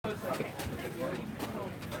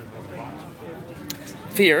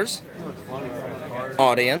Fears.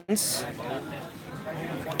 Audience.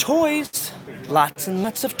 Toys. Lots and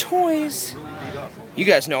lots of toys. You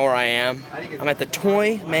guys know where I am. I'm at the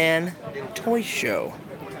Toyman Toy Show.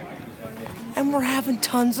 And we're having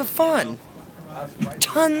tons of fun.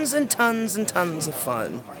 Tons and tons and tons of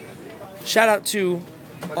fun. Shout out to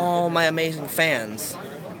all my amazing fans.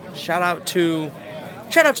 Shout out to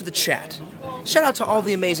the chat. Shout out to all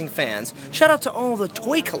the amazing fans. Shout out to all the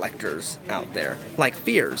toy collectors out there, like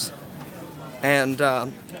Fears. And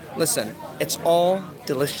listen, it's all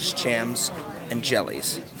delicious jams and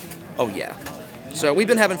jellies. Oh yeah. So we've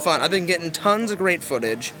been having fun. I've been getting tons of great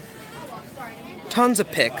footage, tons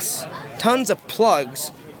of pics, tons of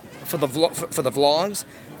plugs for the vlogs,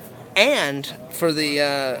 and for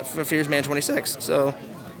the for Fears Man 26. So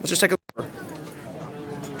let's just take a look.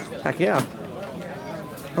 Heck yeah.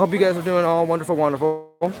 I hope you guys are doing all wonderful, wonderful.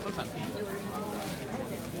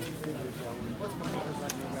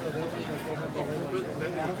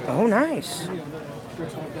 Oh, nice.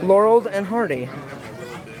 Laurel and Hardy.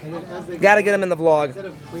 Gotta get them in the vlog.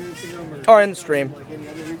 Or in the stream.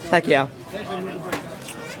 Heck yeah.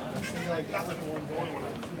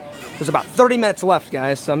 There's about 30 minutes left,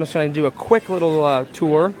 guys, so I'm just going to do a quick little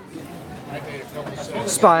tour.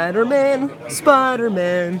 Spider-Man,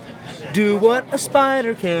 Spider-Man, do what a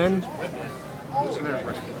spider can.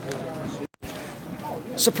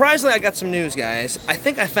 Surprisingly, I got some news, guys. I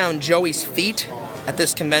think I found Joey's feet at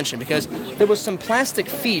this convention because there was some plastic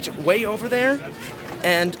feet way over there,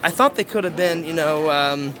 and I thought they could have been, you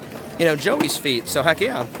know, Joey's feet. So heck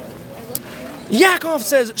yeah. Yakov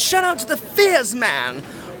says, "Shout out to the Fears Man."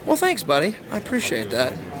 Well, thanks, buddy. I appreciate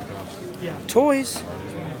that. Toys,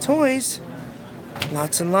 toys,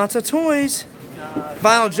 lots and lots of toys.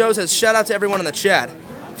 Vinyl Joe says, "Shout out to everyone in the chat."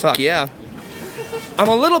 Fuck yeah. I'm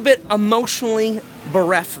a little bit emotionally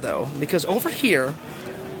bereft though, because over here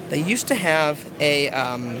they used to have a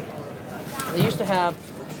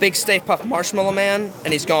Big Stay Puft Marshmallow Man,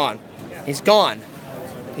 and he's gone. He's gone.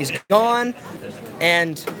 He's gone.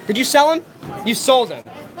 And did you sell him? You sold him.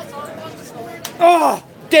 Oh,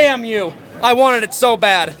 damn you! I wanted it so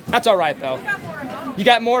bad. That's all right though. You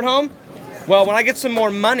got more at home? Well, when I get some more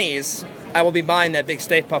monies, I will be buying that Big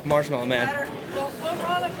Stay Puft Marshmallow Man.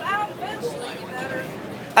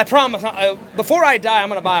 I promise. Before I die, I'm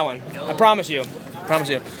gonna buy one. I promise you. I promise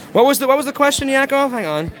you. What was the question, Yakov? Hang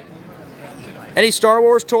on. Any Star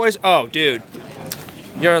Wars toys? Oh, dude,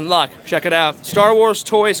 you're in luck. Check it out. Star Wars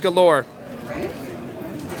toys galore.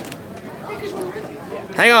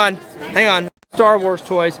 Hang on. Hang on. Star Wars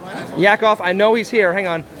toys. Yakov, I know he's here. Hang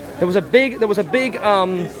on. There was a big. What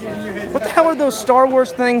the hell are those Star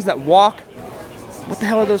Wars things that walk? What the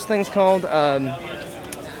hell are those things called?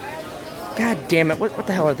 God damn it! What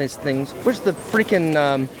the hell are these things? Where's the freaking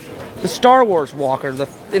the Star Wars walker?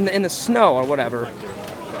 In the snow or whatever.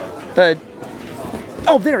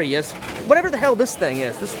 Oh, there he is. Whatever the hell this thing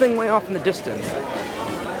is. This thing way off in the distance.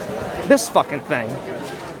 This fucking thing.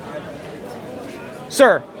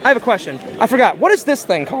 Sir, I have a question. I forgot. What is this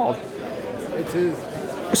thing called? It's his.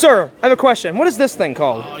 Sir, I have a question. What is this thing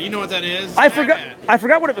called? Oh, you know what that is? I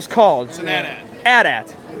forgot what it was called. It's an AT-AT.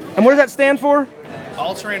 AT-AT. And what does that stand for?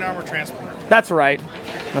 All-Terrain Armor Transporter. That's right.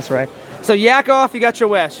 That's right. So Yakov, you got your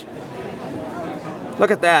wish.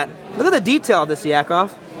 Look at that. Look at the detail of this,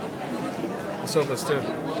 Yakov. This opens too.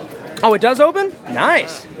 Oh, it does open?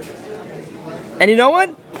 Nice. And you know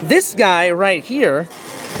what? This guy right here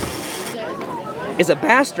is a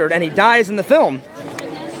bastard, and he dies in the film.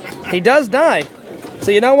 He does die.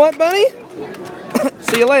 So you know what, buddy?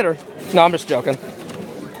 See you later. No, I'm just joking.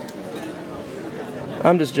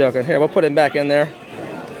 I'm just joking. Here, we'll put him back in there.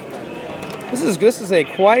 This is a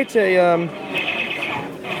quite a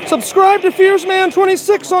subscribe to Fears Man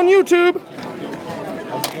 26 on YouTube.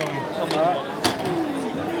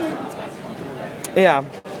 Yeah.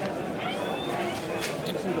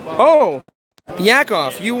 Oh,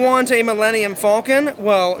 Yakov, you want a Millennium Falcon?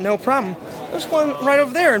 Well, no problem. There's one right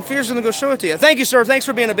over there, and Fear's gonna go show it to you. Thank you, sir. Thanks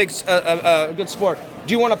for being a big, good sport.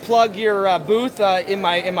 Do you want to plug your booth in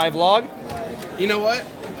my vlog? You know what?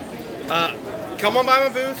 Come on by my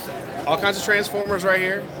booth. All kinds of Transformers right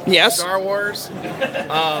here. Yes. Star Wars.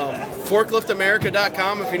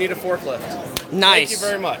 Forkliftamerica.com if you need a forklift. Nice. Thank you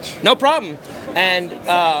very much. No problem. And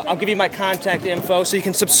I'll give you my contact info so you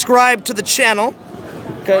can subscribe to the channel.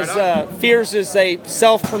 Because Fears is a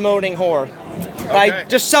self-promoting whore. Okay. I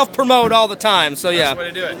just self-promote all the time, so yeah. That's the way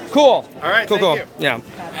to do it. Cool. All right, cool. thank you. Yeah.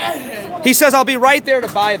 He says I'll be right there to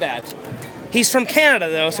buy that. He's from Canada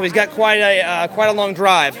though, so he's got quite a long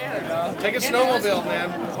drive. Take a snowmobile,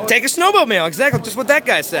 man. Take a snowmobile, exactly, just what that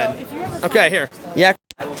guy said. Okay, here. Yeah,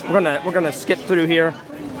 We're gonna skip through here.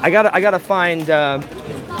 I gotta find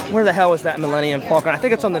where the hell is that Millennium Falcon? I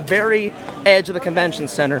think it's on the very edge of the convention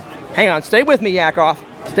center. Hang on, stay with me, Yakov.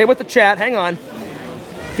 Stay with the chat. Hang on.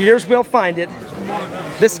 Fears will find it.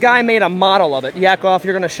 This guy made a model of it. Yakov,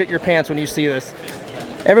 you're gonna shit your pants when you see this.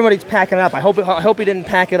 Everybody's packing it up. I hope he didn't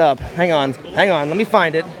pack it up. Hang on. Let me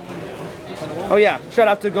find it. Oh yeah, shout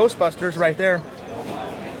out to Ghostbusters right there.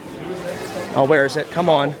 Oh, where is it? Come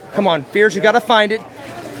on, Fears, you gotta find it.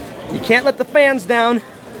 You can't let the fans down.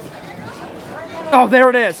 Oh, there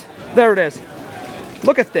it is.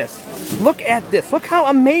 Look at this. Look how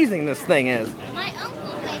amazing this thing is. My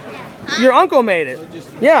uncle made that. Huh? Your uncle made it.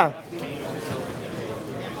 Yeah.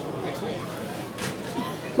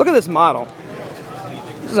 Look at this model.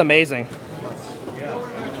 This is amazing. Yeah.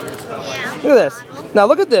 Look at this. Now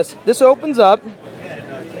look at this. This opens up.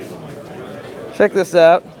 Check this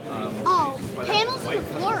out. Oh, panels on the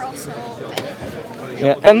floor also open.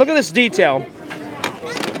 Yeah, and look at this detail.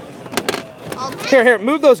 Here,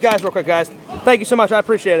 move those guys real quick, guys. Thank you so much, I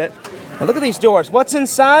appreciate it. And look at these doors. What's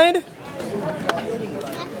inside?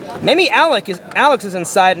 Maybe Alex is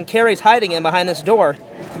inside and Carrie's hiding in behind this door.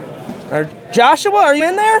 Or Joshua, are you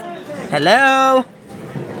in there? Hello?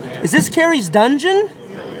 Is this Carrie's dungeon?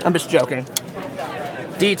 I'm just joking.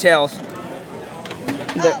 Details.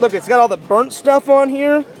 Look, it's got all the burnt stuff on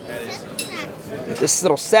here. This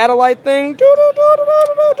little satellite thing.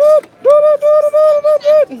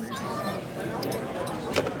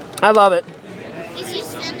 I love it. Is you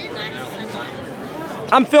sending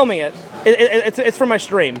that? I'm filming it. It's for my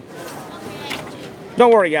stream.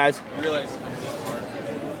 Don't worry, guys.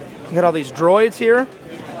 Got all these droids here.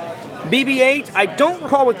 BB-8. I don't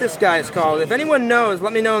recall what this guy is called. If anyone knows,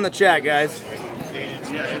 let me know in the chat, guys.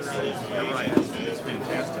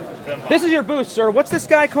 This is your booth, sir. What's this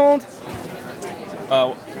guy called?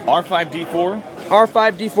 R5D4.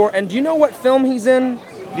 R5D4. And do you know what film he's in?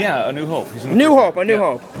 Yeah, A New Hope. He's in New Hope.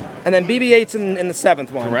 And then BB-8's in the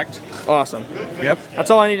 7th one. Correct. Awesome. Yep.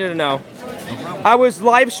 That's all I needed to know. I was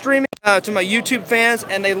live streaming to my YouTube fans,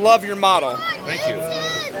 and they love your model. Thank you.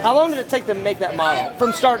 How long did it take to make that model,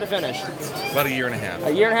 from start to finish? About a year and a half.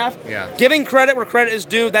 A year and a half? Yeah. Giving credit where credit is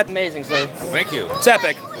due, that's amazing, sir. Thank you. It's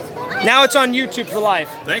epic. Now it's on YouTube for life.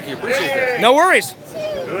 Thank you. Appreciate that. No worries.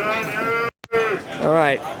 All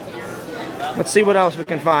right. Let's see what else we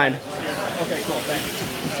can find. Okay, cool.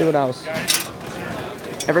 Thanks. Let's see what else.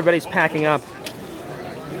 Everybody's packing up.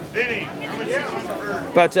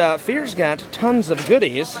 But Fear's got tons of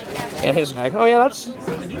goodies in his bag. Oh yeah, that's...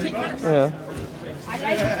 Yeah.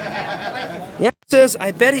 Yeah, it says,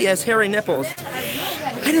 I bet he has hairy nipples.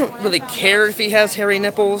 I don't really care if he has hairy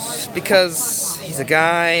nipples because he's a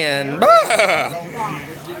guy and...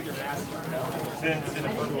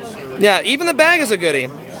 Yeah, even the bag is a goodie.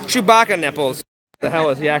 Chewbacca nipples. The hell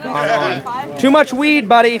is Yak on? Too much weed,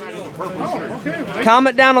 buddy. Calm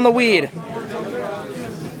it down on the weed.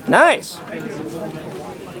 Nice.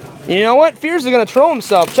 You know what? Fears is gonna troll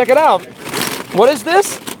himself. Check it out. What is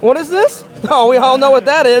this? What is this? Oh, we all know what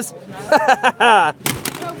that is.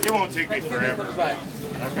 It won't take me forever.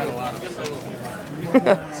 I've got a lot of it.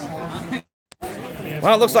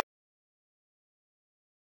 Well, it looks like.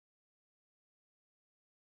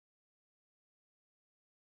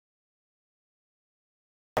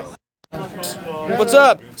 What's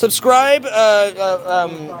up? Subscribe.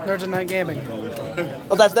 Nerds and Night Gaming.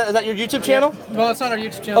 Oh, is that your YouTube channel? Well, it's not our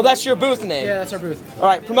YouTube channel. Oh, that's your booth name. Yeah, that's our booth. All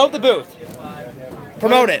right, promote the booth.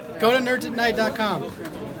 Promote it. Go to nerdsatnight.com.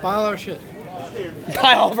 Buy all our shit.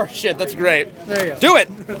 Buy all of our shit. That's great. There you go. Do it.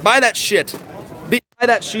 Buy that shit. Buy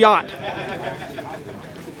that shot.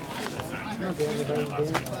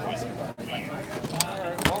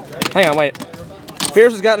 Hang on, wait.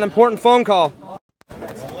 Fears has got an important phone call.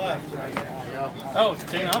 Oh, it's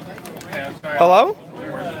clean up? Yeah, sorry. Hello?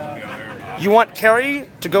 You want Carrie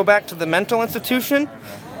to go back to the mental institution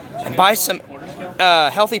and buy some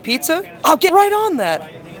healthy pizza? I'll get right on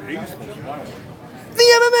that. The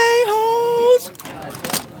MMA hoes!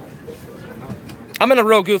 I'm in a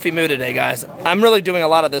real goofy mood today, guys. I'm really doing a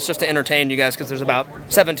lot of this just to entertain you guys because there's about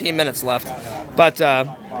 17 minutes left. But,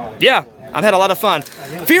 yeah, I've had a lot of fun.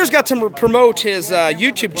 Fears got to promote his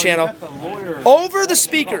YouTube channel over the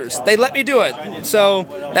speakers. They let me do it. So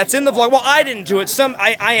that's in the vlog. Well, I didn't do it.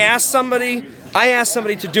 I asked somebody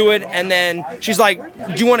to do it, and then she's like,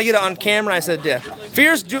 "Do you want to get it on camera?" I said, "Yeah."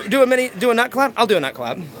 Fears, do a nut clap. I'll do a nut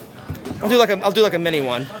clap. I'll do like a mini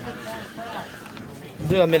one.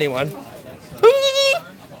 Do a mini one.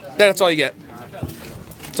 That's all you get.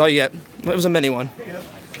 That's all you get. It was a mini one.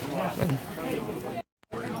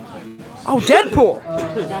 Oh, Deadpool!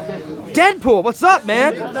 Deadpool, what's up,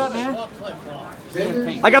 man?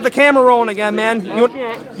 I got the camera rolling again, man.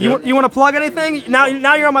 You want to plug anything? Now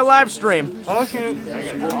you're on my live stream. Okay.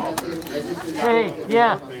 Hey,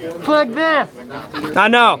 yeah. Plug this. I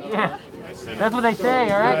know. Yeah. That's what they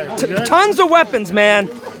say, all right? Tons of weapons, man.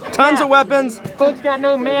 Tons of weapons. Folks got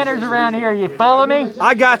no manners around here. You follow me?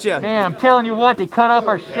 I got you. Man, I'm telling you what, they cut off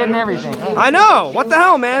our shit and everything. I know. What the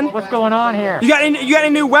hell, man? What's going on here? You got any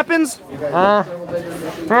new weapons? No,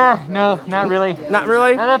 not really. Not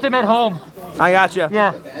really? I left them at home. I got you.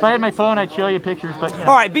 Yeah, if I had my phone, I'd show you pictures, but you know.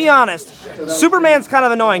 All right, be honest. Superman's kind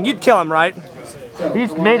of annoying. You'd kill him, right?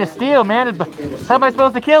 He's made of steel, man. How am I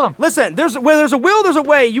supposed to kill him? Listen, where there's a will, there's a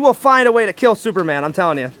way. You will find a way to kill Superman. I'm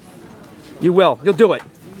telling you. You will. You'll do it.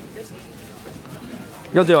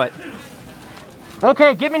 You'll do it.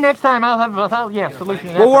 Okay, get me next time. I'll have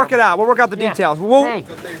solution. We'll work it out. We'll work out the details. Hey,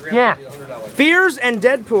 yeah. Fears and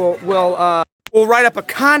Deadpool will write up a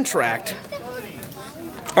contract.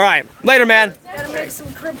 All right, later, man. Gotta make some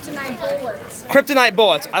kryptonite bullets. Kryptonite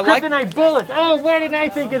bullets. Kryptonite bullets. Oh, why didn't I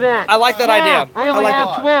think of that? I like that idea. I only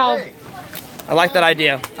have 12. I like that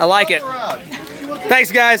idea. I like it.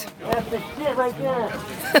 Thanks, guys. That's the shit right there.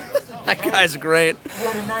 That guy's great.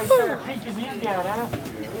 What a nice pair of peaches you got, huh?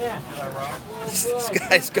 Yeah.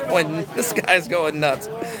 This guy's going nuts.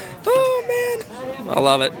 Oh man, I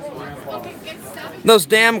love it. Those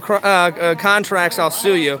damn contracts, I'll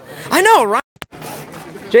sue you. I know, right?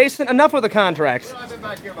 Jason, enough with the contracts.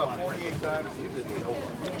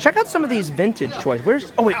 Check out some of these vintage toys.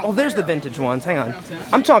 There's the vintage ones. Hang on.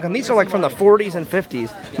 I'm talking, these are like from the 40s and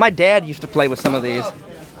 50s. My dad used to play with some of these.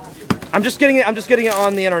 I'm just getting it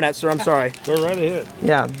on the internet, sir. I'm sorry. Go right ahead.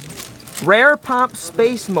 Yeah. Rare Pop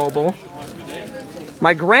Space Mobile.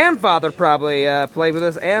 My grandfather probably played with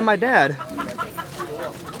this, and my dad.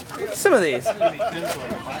 Some of these.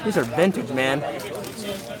 These are vintage, man.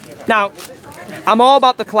 Now, I'm all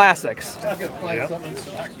about the classics.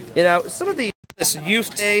 You know, some of these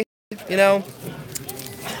youth day, you know,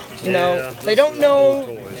 they don't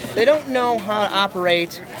know how to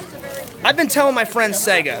operate. I've been telling my friend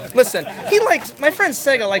Sega, listen, my friend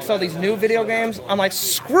Sega likes all these new video games. I'm like,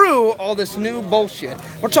 screw all this new bullshit.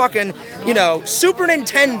 We're talking, Super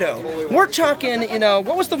Nintendo. We're talking,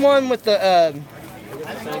 what was the one with the,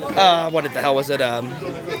 what the hell was it?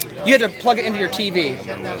 You had to plug it into your TV.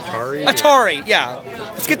 Atari, yeah.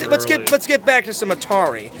 Let's get back to some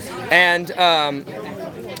Atari, and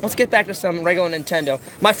let's get back to some regular Nintendo.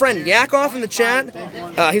 My friend Yakov in the chat,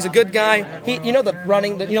 he's a good guy. When you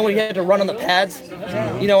had to run on the pads,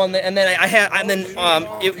 and then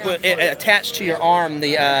it attached to your arm.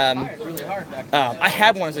 I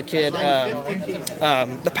had one as a kid.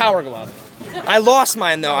 The Power Glove. I lost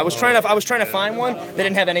mine though. I was trying to find one. They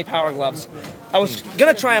didn't have any Power Gloves. I was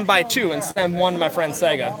gonna try and buy two and send one to my friend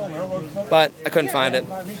Sega, but I couldn't find it.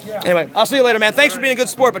 Anyway, I'll see you later, man. Thanks for being a good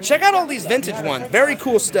sport. But check out all these vintage ones. Very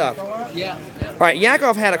cool stuff. Yeah. All right,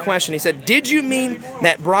 Yakov had a question. He said, "Did you mean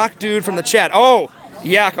that Brock dude from the chat?" Oh,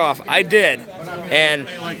 Yakov, I did. And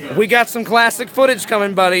we got some classic footage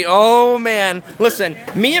coming, buddy. Oh man, listen,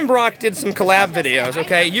 me and Brock did some collab videos.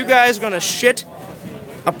 Okay, you guys are gonna shit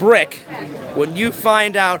a brick when you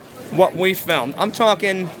find out what we filmed. I'm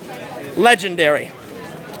talking legendary.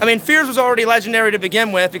 I mean, Fears was already legendary to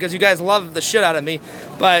begin with because you guys love the shit out of me,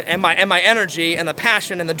 and my energy and the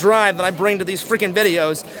passion and the drive that I bring to these freaking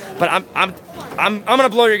videos. But I'm gonna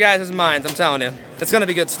blow your guys' minds. I'm telling you, it's gonna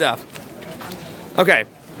be good stuff. Okay,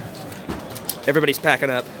 everybody's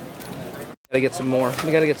packing up. Gotta get some more.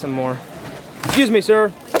 We gotta get some more. Excuse me,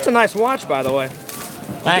 sir. That's a nice watch, by the way.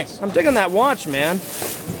 Thanks. I'm digging that watch, man.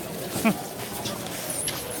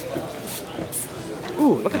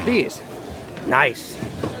 Ooh, look at these. Nice.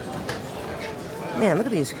 Man, look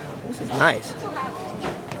at these. This is nice.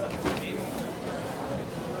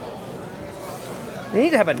 They need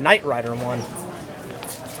to have a Knight Rider one.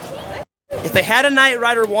 If they had a Knight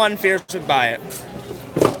Rider one, Fierce would buy it.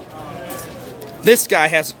 This guy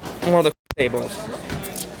has one of the tables.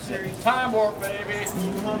 Time warp, baby.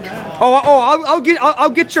 I'll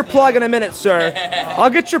get your plug in a minute, sir. I'll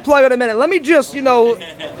get your plug in a minute. Let me just, look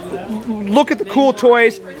at the cool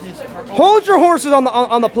toys. Hold your horses on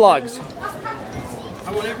the plugs.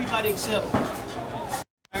 I want everybody except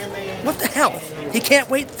Iron Man. What the hell? He can't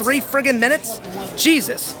wait 3 friggin' minutes?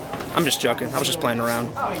 Jesus. I'm just joking. I was just playing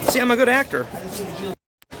around. See, I'm a good actor.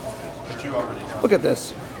 Look at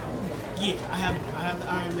this. Yeah, I have the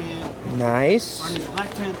Iron Man. Nice.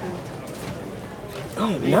 Black Panther.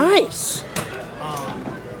 Oh, nice.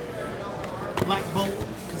 Black Bolt,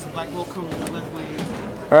 because the Black Bolt comes with the left leg.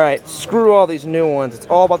 All right, screw all these new ones. It's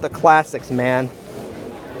all about the classics, man.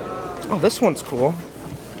 Oh, this one's cool.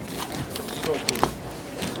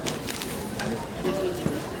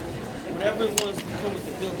 Different ones that come with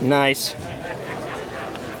the building. Nice. Now,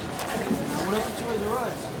 what up to Toys R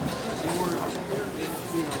Us? They were,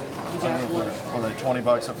 you know, you got one. Are they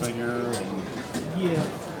 $20 a figure? Yeah,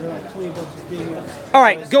 they're like $20 a figure. All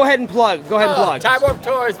right, go ahead and plug. Go ahead and plug. Time Warp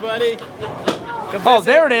Toys, buddy. Oh,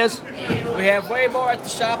 there it is. We have way more at the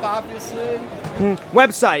shop, obviously.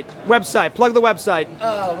 Website. Plug the website.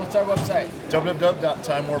 What's our website?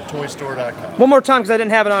 www.timewarptoystore.com. One more time because I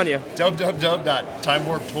didn't have it on you.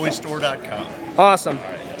 www.timewarptoystore.com. Awesome.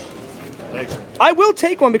 Thanks. I will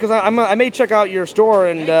take one because I may check out your store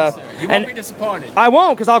and You won't be disappointed. I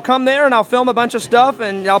won't because I'll come there and I'll film a bunch of stuff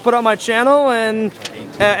and I'll put it on my channel and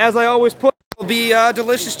as I always put, it'll be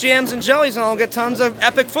delicious jams and jellies and I'll get tons of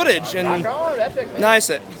epic footage and Epic, man. nice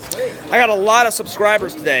it. I got a lot of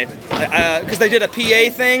subscribers today because they did a PA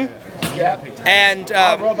thing. Yep. And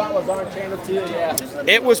Robot was on our channel too, yeah.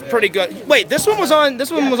 it was pretty good. Wait, this one was on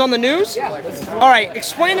the news? Yeah. All right,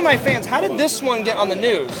 explain to my fans, how did this one get on the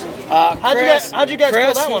news? How'd you guys pull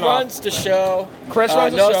Chris, that one who off? runs the show. Chris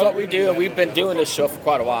runs the knows show. what we do, and we've been doing this show for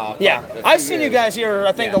quite a while. Yeah, A I've few seen you years. guys here,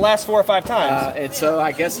 I think, the last 4 or 5 times. And so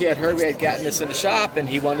I guess he had heard we had gotten this in the shop, and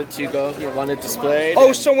he wanted to go, wanted displayed.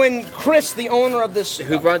 Oh, so when Chris, the owner of this,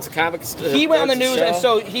 Who runs the comics? he went on the news, and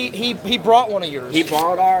so he brought one of yours. He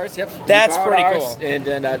borrowed ours. Yep. He That's borrowed pretty ours, cool. And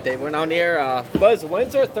then they went on the air. Was it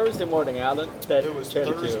Wednesday or Thursday morning, Alan? It was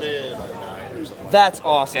Thursday at 9 or something. That's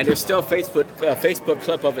awesome. And there's still a Facebook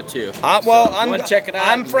clip of it too. Well, So, you wanna check it out?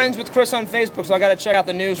 I'm friends with Chris on Facebook, so I got to check out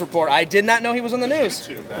the news report. I did not know he was on the news.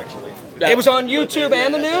 YouTube, actually. It was on YouTube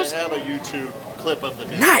and the news? They have a YouTube clip of the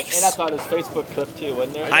news. And I Nice. thought it was Facebook clip too,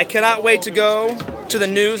 wasn't there? I cannot wait to go to the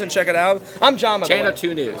news and check it out. I'm John, by the Channel way.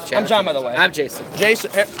 2 News. I'm John, by the way. I'm Jason. Jason,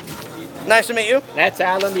 nice to meet you. That's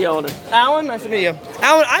Alan, the owner. Alan, nice to meet you.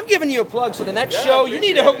 Alan, I'm giving you a plug, so the next show, you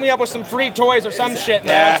need to hook me up with some free toys or some shit,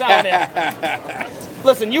 man. I'm telling you.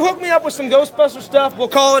 Listen, you hook me up with some Ghostbuster stuff, we'll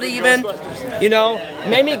call it even. You know,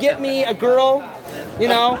 maybe get me a girl, you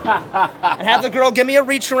know, and have the girl give me a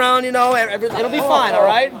reach around, you know, it'll be fine, all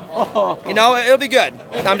right? You know, it'll be good.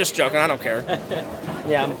 I'm just joking, I don't care.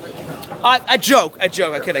 Yeah. I joke, I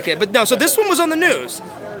kid. But no, so this one was on the news.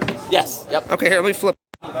 Yes. Yep. Okay, here, let me flip.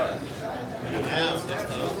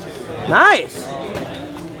 Nice.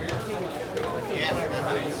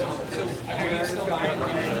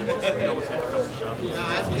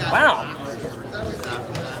 Wow.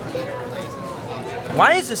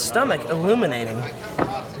 Why is his stomach illuminating?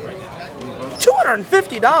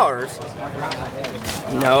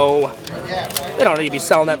 $250? No. They don't need to be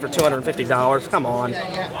selling that for $250. Come on.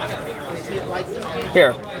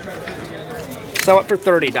 Here. Sell it for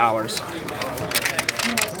 $30.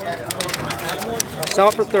 Sell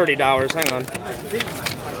it for $30. Hang on.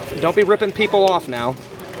 Don't be ripping people off now.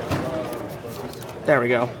 There we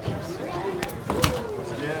go.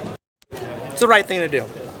 It's the right thing to do.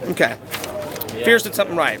 Okay. Fierce did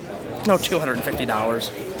something right. No $250.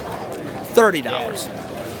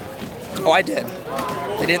 $30. Oh, I did.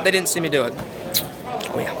 They didn't see me do it.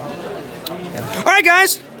 Oh yeah. All right,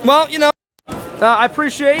 guys. Well, you know, I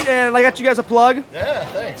appreciate and I got you guys a plug. Yeah,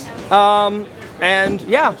 thanks. And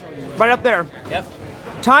yeah, right up there. Yep.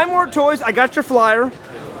 Time Warp Toys. I got your flyer.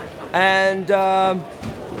 And the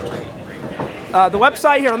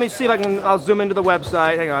website here. Let me see if I'll zoom into the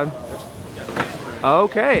website. Hang on.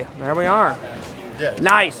 Okay, there we are. Yeah.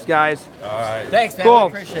 Nice, guys. All right. Thanks, man. Cool.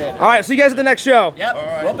 We appreciate it. All right, see you guys at the next show. Yep.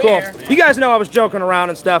 right. We'll be Cool. here. You guys know I was joking around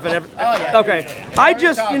and stuff. And yeah. Okay. I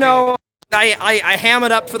just, you know, I ham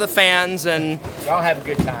it up for the fans, and Y'all have a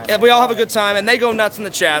good time. we all have a good time, and they go nuts in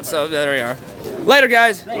the chat. So there we are. Later,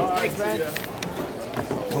 guys. Thanks, man.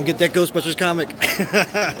 Don't get that Ghostbusters comic.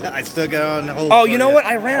 I still got on the whole. Oh, you know what?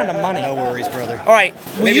 I ran out of money. No worries, brother. All right.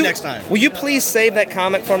 Maybe next time. Will you please save that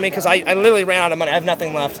comic for me? Because I literally ran out of money. I have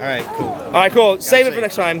nothing left. All right, cool. All right, cool. Save it for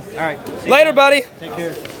next time. All right. Later, buddy. Take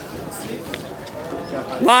care.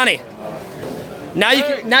 Lonnie. Now you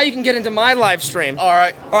can get into my live stream. All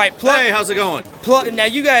right. All right, plug. Hey, how's it going? Plug. Now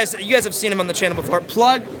you guys have seen him on the channel before.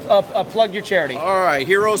 Plug your charity. All right,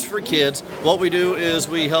 Heroes for Kids. What we do is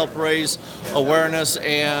we help raise awareness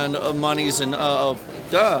and monies and son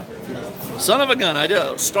of a gun. I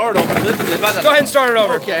do start over. Go ahead and start it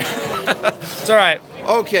over. Okay. It's all right.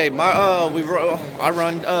 Okay, I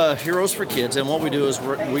run Heroes for Kids, and what we do is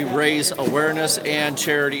we raise awareness and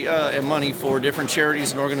charity and money for different charities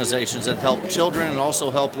and organizations that help children and also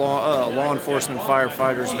help law enforcement,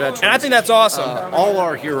 firefighters, veterans. And I think that's awesome. All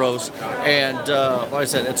our heroes, and like I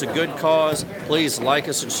said, it's a good cause. Please like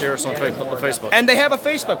us and share us on Facebook. And they have a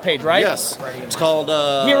Facebook page, right? Yes, it's called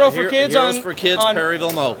Heroes for Kids Heroes on- for Kids, on-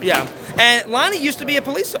 Perryville, Mo. Yeah. And Lonnie used to be a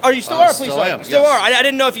police. Or you still are a police still officer? am, Still yes. are. I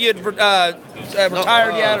didn't know if you had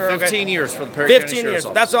retired yet? Or 15 years for the Perry County 15 Sheriff's years.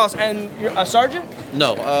 Office. That's awesome. And you're a sergeant?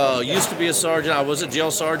 No, used to be a sergeant. I was a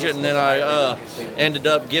jail sergeant, and then I ended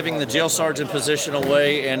up giving the jail sergeant position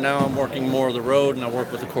away, and now I'm working more of the road, and I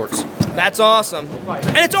work with the courts. That's awesome.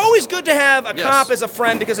 And it's always good to have a Yes. cop as a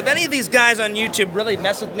friend, because if any of these guys on YouTube really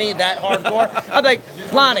mess with me that hardcore, I'm like,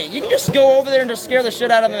 Lonnie, you can just go over there and just scare the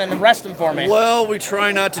shit out of them and arrest them for me. Well, we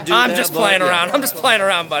try not to do that. I'm just playing but, yeah. around. I'm just playing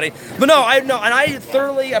around, buddy. But no, and I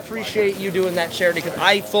thoroughly appreciate you doing that charity, because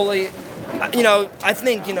I fully, I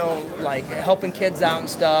think, like helping kids out and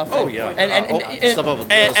stuff. Oh, yeah.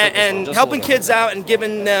 And helping kids out and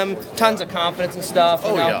giving them tons of confidence and stuff.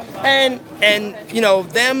 Oh, yeah. And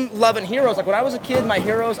them loving heroes. Like when I was a kid, my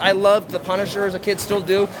heroes, I loved the Punisher as a kid, still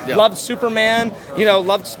do. Yeah. Loved Superman.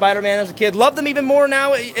 Loved Spider-Man as a kid. Love them even more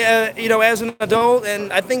now. As an adult.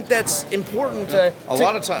 And I think that's important to. A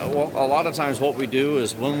lot of times, what we do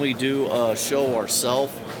is when we do a show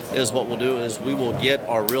ourselves, is what we'll do is we will get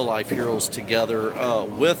our real life heroes together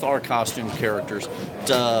with our costume characters.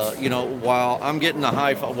 While I'm getting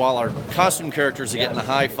while our costume characters are getting the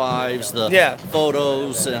high fives, the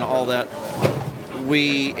photos, and all that.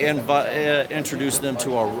 We introduce them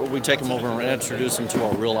we take them over and introduce them to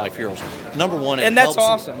our real life heroes. Number one, and that's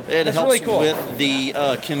awesome. It that's helps really cool. with the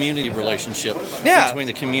community relationship between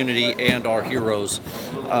the community and our heroes,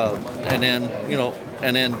 and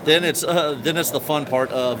then it's the fun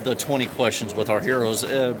part of the 20 questions with our heroes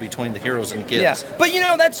between the heroes and kids. Yeah, but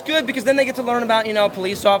that's good, because then they get to learn about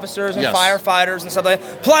police officers and firefighters and stuff like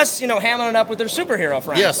that. Plus, hammering it up with their superhero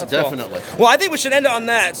friends. Yes, That's definitely. Cool. Well, I think we should end it on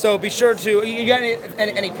that. So be sure to. You got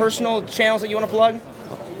any personal channels that you want to plug?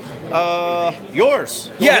 Yours.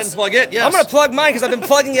 Go ahead Yes. and plug it. Yes. I'm going to plug mine, because I've been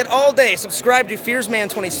plugging it all day. Subscribe to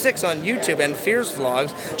FearsMan26 on YouTube and Fears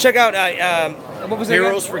Vlogs. Check out, what was it?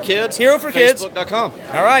 Heroes for Kids. Hero for Kids. Facebook.com.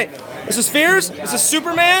 All right. This is Fears. This is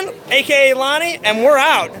Superman, a.k.a. Lonnie, and we're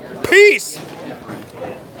out. Peace.